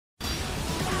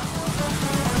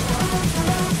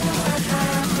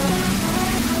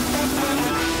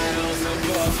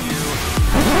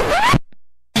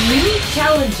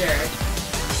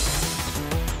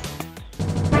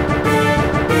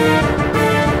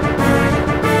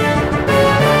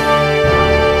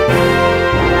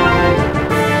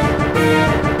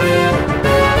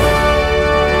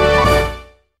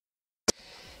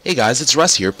guys, it's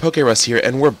Russ here, PokeRuss here,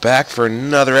 and we're back for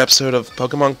another episode of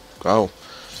Pokemon... Oh.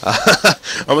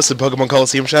 Almost said Pokemon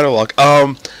Coliseum Shadowlock.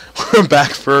 We're back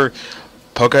for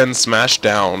Pokken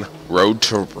Smashdown Road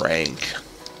to Rank.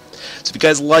 So if you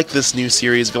guys like this new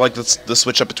series, if you like the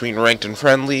switch up between ranked and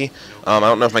friendly, I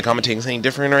don't know if my commentating is any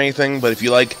different or anything, but if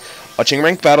you like watching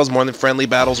ranked battles more than friendly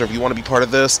battles, or if you want to be part of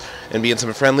this and be in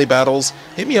some friendly battles,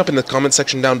 hit me up in the comment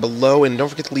section down below, and don't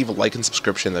forget to leave a like and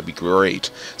subscription. That'd be great.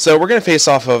 So we're gonna face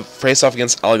off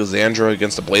against Alejandro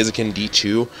against the Blaziken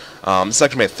D2. This is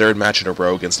actually my third match in a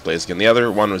row against the Blaziken. The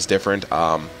other one was different.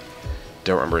 Don't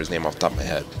remember his name off the top of my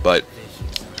head, but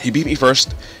he beat me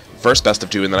first best of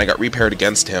 2, and then I got repaired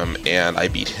against him, and I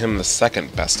beat him the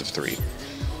second best of 3.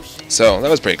 So that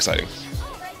was pretty exciting.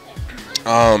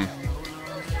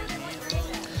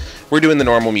 We're doing the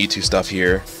normal Mewtwo stuff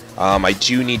here. I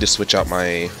do need to switch out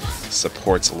my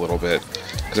supports a little bit,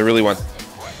 because I really want...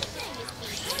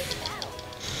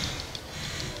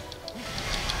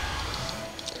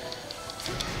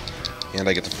 And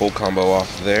I get the full combo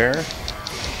off there.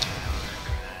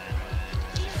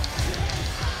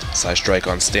 Side strike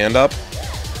on stand up.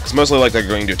 It's mostly like they're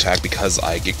going to attack because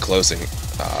I get close, and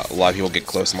a lot of people get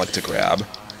close and like to grab.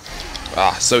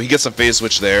 So he gets a phase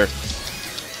switch there.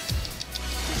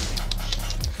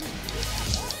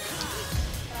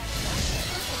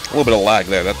 A little bit of lag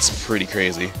there, that's pretty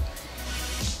crazy.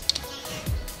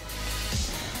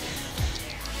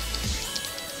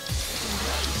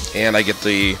 And I get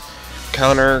the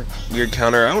weird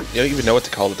counter, I don't even know what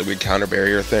to call it, the weird counter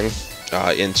barrier thing,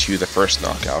 into the first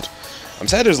knockout. I'm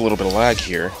sad there's a little bit of lag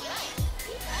here,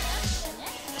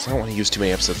 so I don't want to use too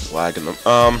many episodes with lag in them.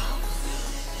 I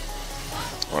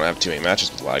don't have too many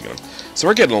matches with lag in them. So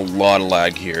we're getting a lot of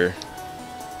lag here.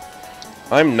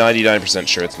 I'm 99%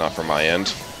 sure it's not from my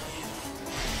end.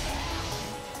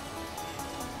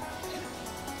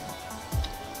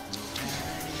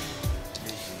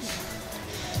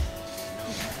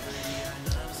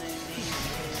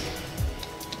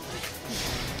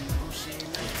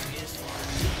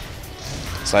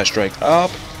 Side strike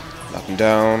up, knock him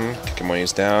down, kick him when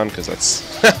he's down, because that's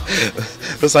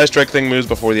the side strike thing moves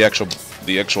before the actual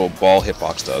ball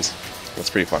hitbox does. That's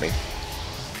pretty funny.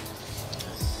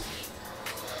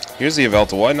 Here's the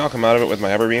Yveltal. Will I knock him out of it with my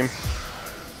Ever Beam?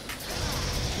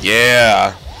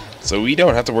 Yeah. So we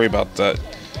don't have to worry about that.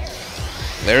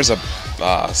 There's a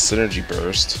synergy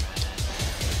burst.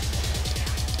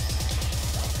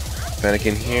 Panic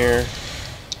in here.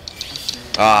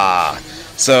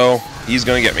 So he's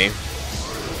gonna get me.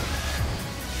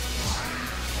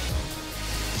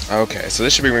 Okay, so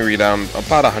this should bring me down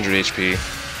about 100 HP.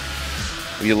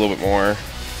 Maybe a little bit more.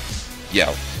 Yeah,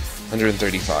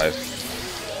 135.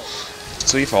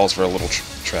 So he falls for a little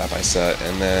trap I set,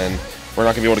 and then we're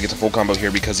not gonna be able to get the full combo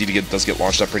here because he does get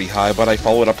launched up pretty high. But I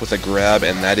follow it up with a grab,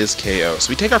 and that is KO.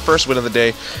 So we take our first win of the day.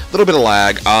 A little bit of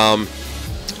lag.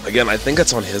 Again, I think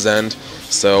that's on his end.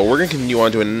 So we're gonna continue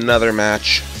on to another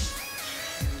match.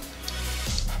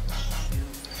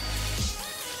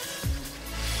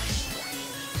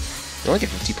 You only get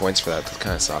 50 points for that. That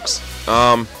kind of sucks.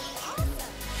 I'm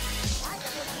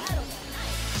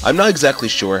not exactly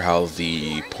sure how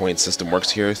the point system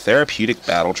works here. Therapeutic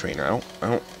Battle Trainer. I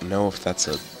don't know if that's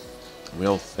a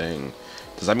real thing.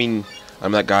 Does that mean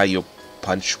I'm that guy you'll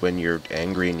punch when you're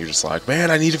angry and you're just like, man,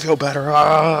 I need to feel better.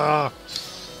 I'm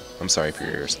sorry for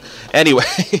your ears. Anyway,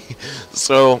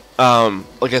 so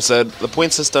like I said, the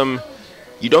point system,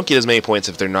 you don't get as many points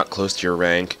if they're not close to your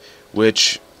rank,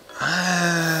 which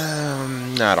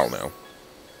I don't know.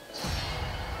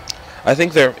 I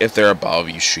think if they're above,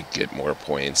 you should get more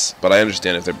points, but I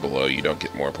understand if they're below, you don't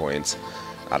get more points.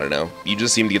 I don't know. You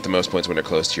just seem to get the most points when they're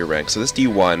close to your rank. So this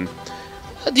D1,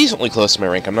 decently close to my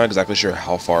rank. I'm not exactly sure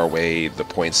how far away the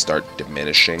points start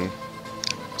diminishing.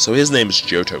 So his name is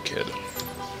JohtoKid,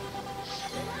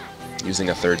 using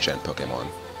a 3rd gen Pokemon.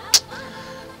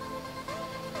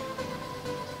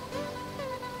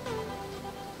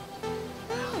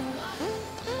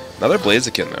 Another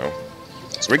Blaziken, though.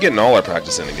 So we're getting all our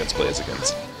practice in against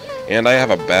Blazikens. And I have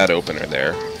a bad opener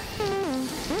there.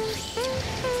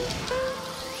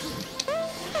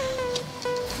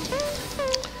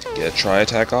 Get a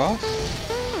Tri-Attack off.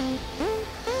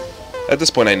 At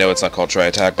this point I know it's not called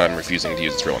Tri-Attack, but I'm refusing to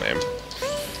use its real name.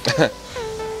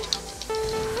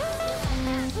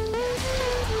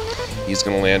 He's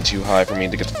gonna land too high for me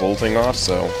to get the full thing off,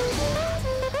 so...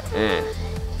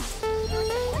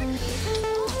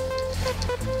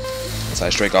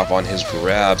 Side strike off on his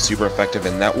grab, super effective,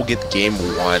 and that will get game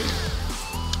 1.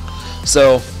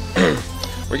 So,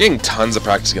 we're getting tons of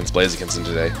practice against Blazikens in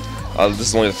today. This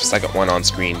is only the second one on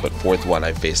screen, but 4th one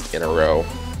I've faced in a row.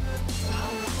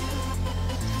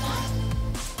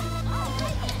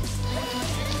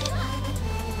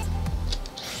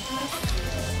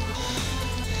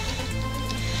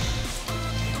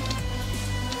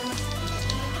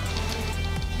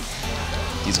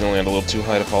 He's going to land a little too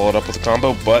high to follow it up with a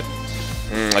combo, but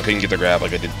I couldn't get the grab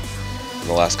like I did in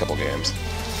the last couple games.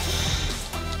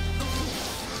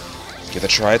 Get the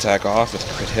tri-attack off with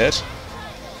a crit hit.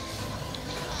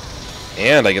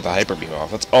 And I get the Hyper Beam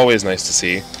off. That's always nice to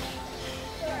see.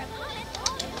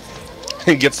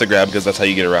 He gets the grab because that's how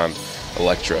you get around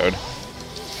Electrode.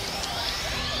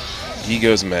 He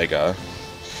goes Mega.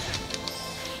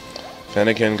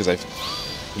 Fennekin, because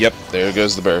Yep, there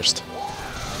goes the burst.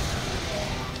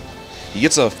 He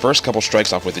gets the first couple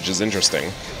strikes off with it, which is interesting.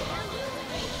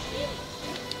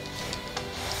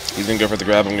 He's going to go for the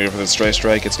grab, I'm going to go for the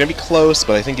strike. It's going to be close,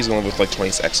 but I think he's going to live with like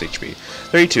 26 HP.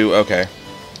 32, okay.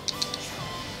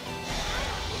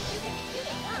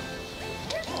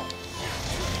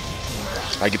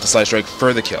 I get the side strike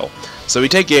for the kill. So we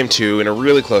take game 2 in a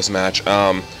really close match.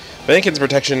 Fennekin's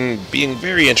protection being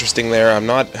very interesting there. I'm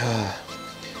not...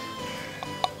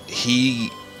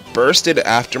 he bursted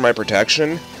after my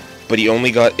protection, but he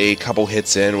only got a couple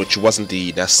hits in, which wasn't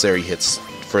the necessary hits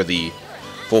for the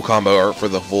full combo or for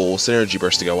the full synergy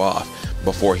burst to go off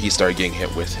before he started getting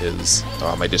hit with his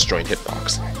my disjoint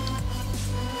hitbox.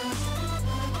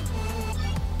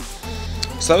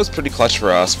 So that was pretty clutch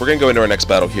for us. We're going to go into our next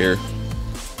battle here.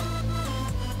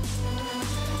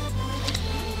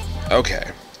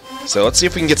 Okay, so let's see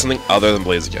if we can get something other than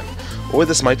Blaziken. Or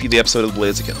this might be the episode of the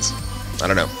Blazikens. I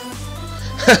don't know.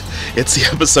 It's the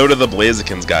episode of the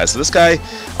Blazikens, guys. So this guy,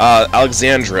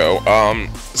 Alejandro,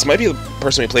 this might be the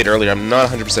person we played earlier, I'm not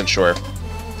 100% sure.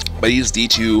 But he's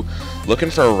D2,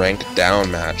 looking for a rank down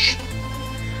match.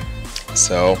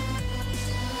 So...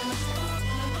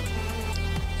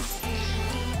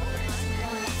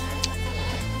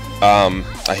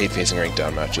 I hate facing rank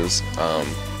down matches.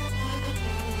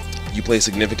 You play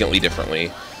significantly differently,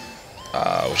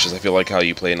 which is, I feel like, how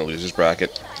you play in a loser's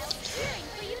bracket.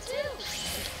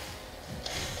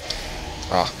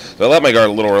 So I let my guard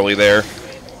a little early there.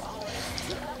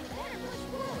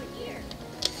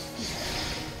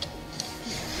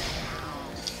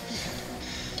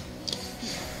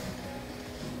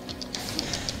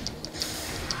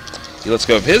 He lets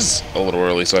go of his a little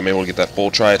early, so I'm able to get that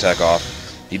full tri-attack off.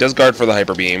 He does guard for the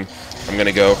Hyper Beam. I'm going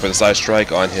to go for the side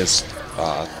strike on his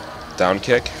down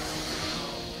kick.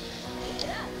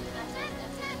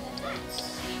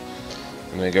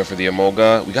 I'm going to go for the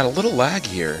Emolga. We got a little lag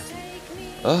here.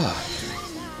 Ugh.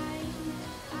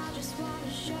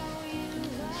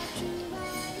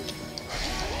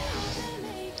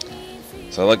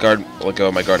 So I let go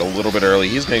of my guard a little bit early.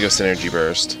 He's going to go Synergy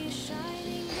Burst.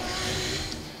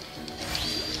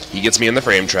 He gets me in the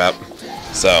frame trap.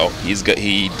 So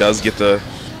he does get the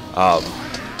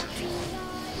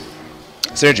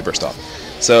Synergy Burst off.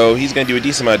 So he's going to do a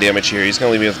decent amount of damage here. He's going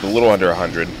to leave me with a little under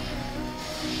 100.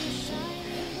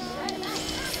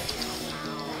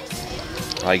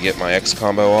 I get my X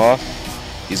combo off.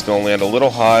 He's going to land a little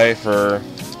high for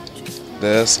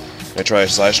this. I'm going to try a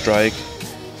side strike.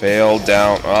 Fail,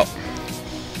 down, up.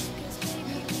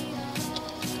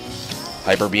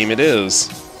 Hyper Beam it is.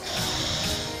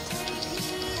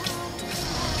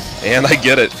 And I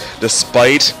get it,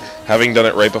 despite having done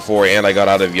it right before, and I got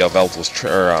out of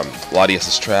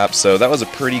Latias's trap, so that was a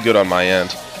pretty good on my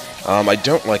end. I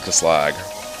don't like this lag.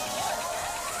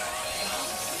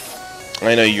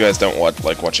 I know you guys don't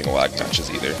like watching lag matches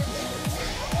either.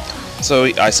 So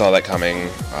I saw that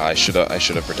coming. I should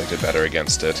have protected better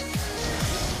against it.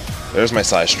 There's my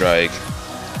side strike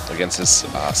against his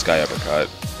Sky Uppercut,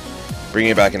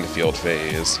 bringing it back into field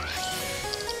phase.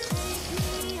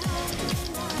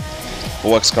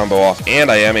 Full X combo off,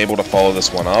 and I am able to follow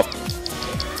this one up.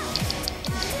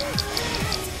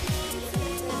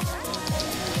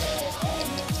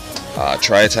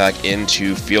 Tri-attack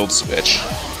into field switch,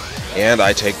 and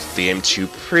I take the game 2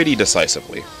 pretty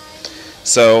decisively.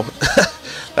 So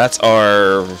that's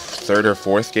our 3rd or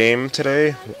 4th game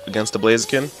today against the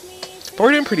Blaziken. But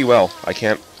we're doing pretty well. I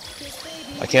can't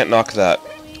knock that.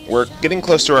 We're getting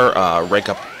close to our rank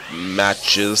up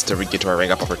matches to get to our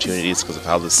rank up opportunities because of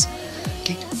how this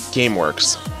game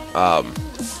works.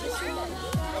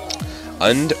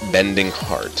 Unbending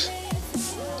Heart.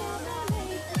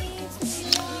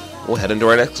 We'll head into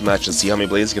our next match and see how many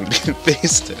Blaziken we can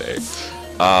face today.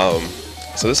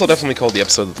 So this will definitely be called the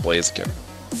episode of the Blaziken.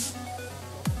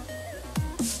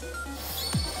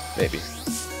 Maybe.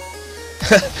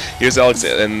 Here's Alex,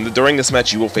 and during this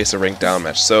match you will face a rank down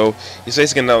match. So he's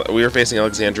facing we were facing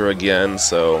Alejandro again,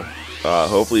 so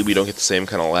hopefully we don't get the same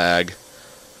kind of lag.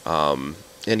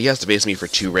 And he has to face me for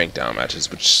 2 rank down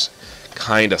matches, which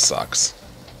kinda sucks.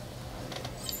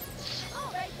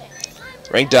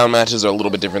 Rank down matches are a little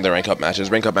bit different than rank up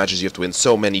matches. Rank up matches you have to win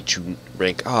so many to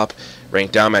rank up.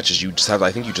 Rank down matches you just have,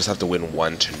 I think you just have to win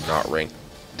one to not rank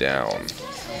down.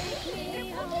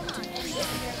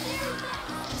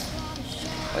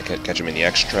 I catch him in the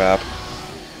X trap.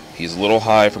 He's a little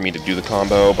high for me to do the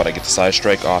combo, but I get the side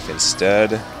strike off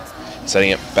instead, setting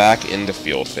it back into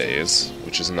field phase,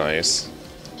 which is nice.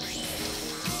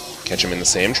 Catch him in the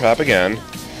same trap again,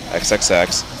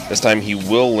 XXX. This time he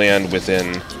will land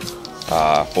within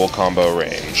full combo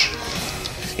range.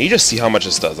 And you just see how much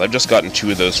this does. I've just gotten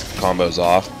 2 of those combos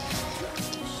off.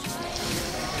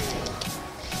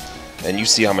 And you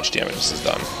see how much damage this has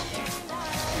done.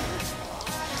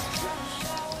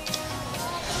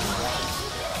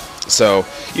 So,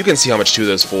 you can see how much 2 of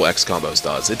those full X combos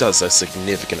does. It does a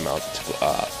significant amount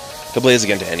to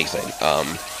Blaziken to anything.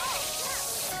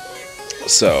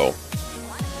 So,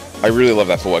 I really love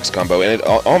that full X combo, and it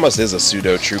almost is a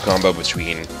pseudo-true combo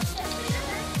between...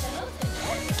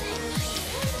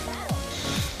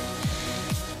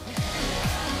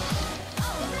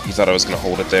 He thought I was going to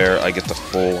hold it there. I get the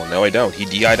full... No, I don't. He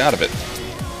DI'd out of it.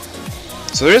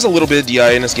 So there is a little bit of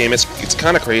DI in this game. It's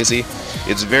kind of crazy.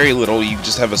 It's very little. You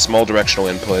just have a small directional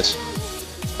input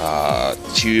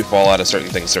to fall out of certain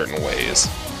things certain ways.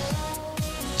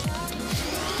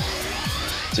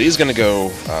 So he's going to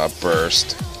go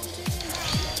burst.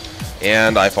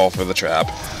 And I fall for the trap.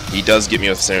 He does get me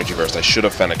with the synergy burst. I should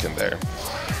have Fennekin there.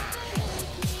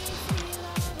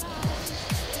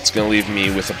 It's going to leave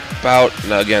me with about,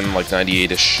 again, like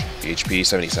 98-ish HP,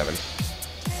 77.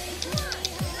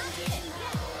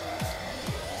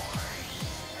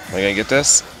 Am I going to get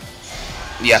this?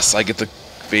 Yes, I get the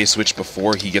phase switch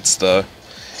before he gets the...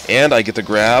 And I get the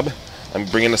grab. I'm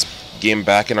bringing this game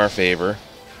back in our favor.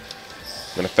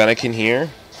 I'm going to Fennekin here.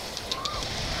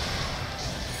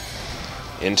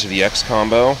 Into the X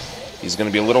combo. He's going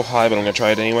to be a little high, but I'm going to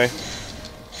try it anyway.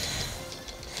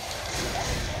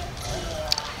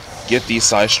 Get the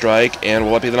side strike, and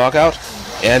will it be the knockout?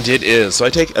 And it is. So I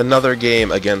take another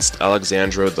game against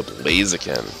Alejandro the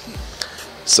Blaziken.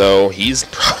 So he's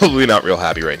probably not real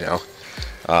happy right now.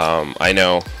 I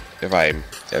know if I'm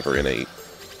ever in a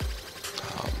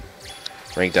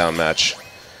rank down match,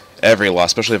 every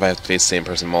loss, especially if I have to face the same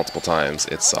person multiple times,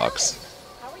 it sucks.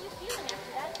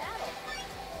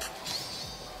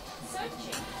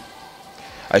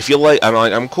 I feel like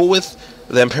I'm cool with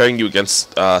them pairing you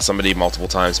against somebody multiple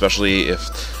times, especially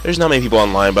if there's not many people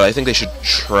online, but I think they should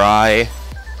try,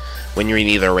 when you're in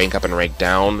either rank up and rank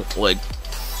down, like,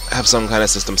 have some kind of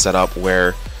system set up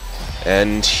where,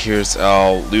 and here's,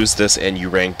 I'll lose this and you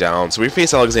rank down. So we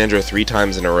face Alejandro 3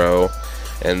 times in a row,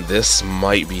 and this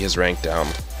might be his rank down.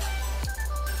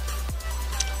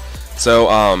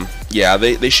 So, yeah,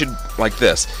 they should, like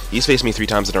this. He's faced me 3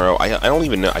 times in a row. I don't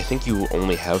even know, I think you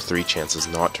only have 3 chances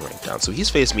not to rank down. So he's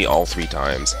faced me all 3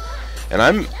 times. And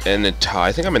I'm in a tie,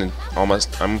 I think I'm in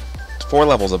almost, I'm 4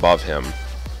 levels above him.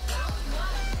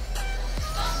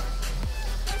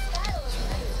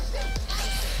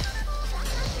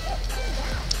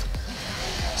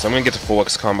 So I'm going to get the full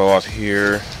X combo off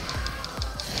here.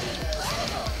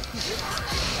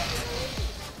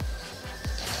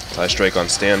 Side strike on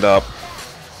stand up.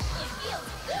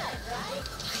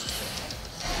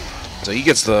 So he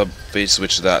gets the phase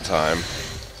switch that time.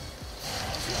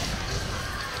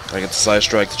 I get the side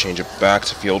strike to change it back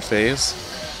to field phase.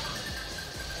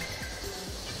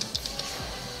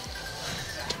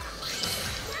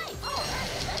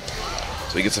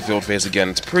 So he gets the field phase again.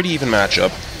 It's a pretty even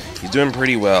matchup. He's doing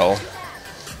pretty well.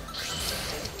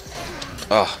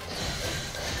 Ugh.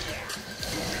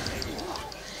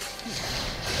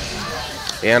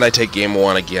 And I take game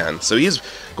 1 again. So he's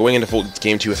going into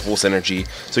game 2 with full synergy.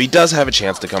 So he does have a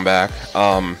chance to come back.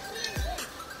 But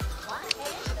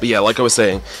yeah, like I was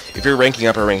saying, if you're ranking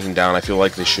up or ranking down, I feel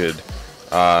like they should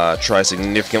try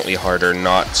significantly harder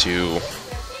not to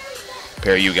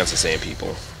pair you against the same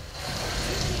people.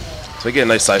 So I get a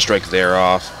nice side strike there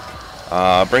off.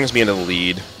 Brings me into the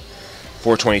lead,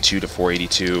 422 to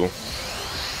 482.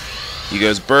 He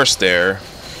goes burst there,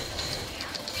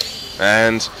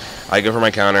 and I go for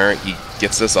my counter. He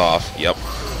gets this off. Yep.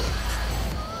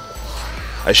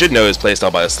 I should know his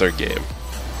playstyle by his 3rd game.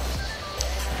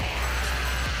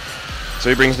 So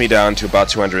he brings me down to about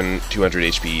 200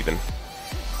 HP even.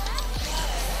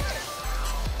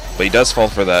 But he does fall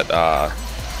for that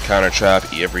counter trap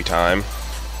every time.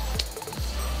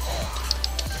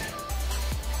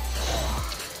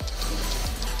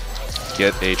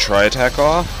 Get a tri-attack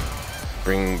off,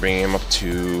 bring him up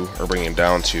to, or bring him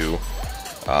down to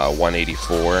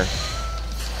 184.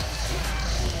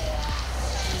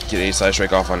 Get a side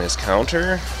strike off on his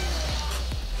counter.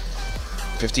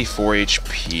 54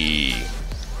 HP.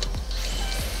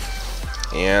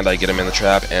 And I get him in the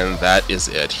trap, and that is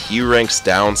it. He ranks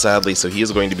down, sadly, so he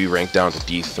is going to be ranked down to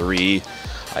D3.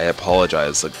 I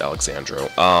apologize, Alexandro.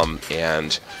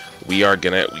 And we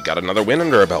got another win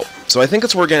under our belt. So I think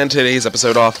we're getting today's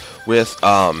episode off with,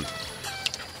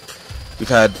 we've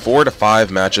had 4 to 5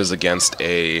 matches against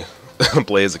a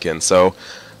Blaziken. So,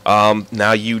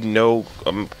 now you know,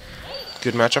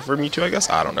 good matchup for me too, I guess?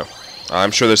 I don't know.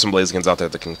 I'm sure there's some Blazikens out there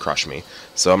that can crush me.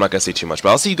 So I'm not going to say too much, but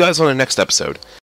I'll see you guys on the next episode.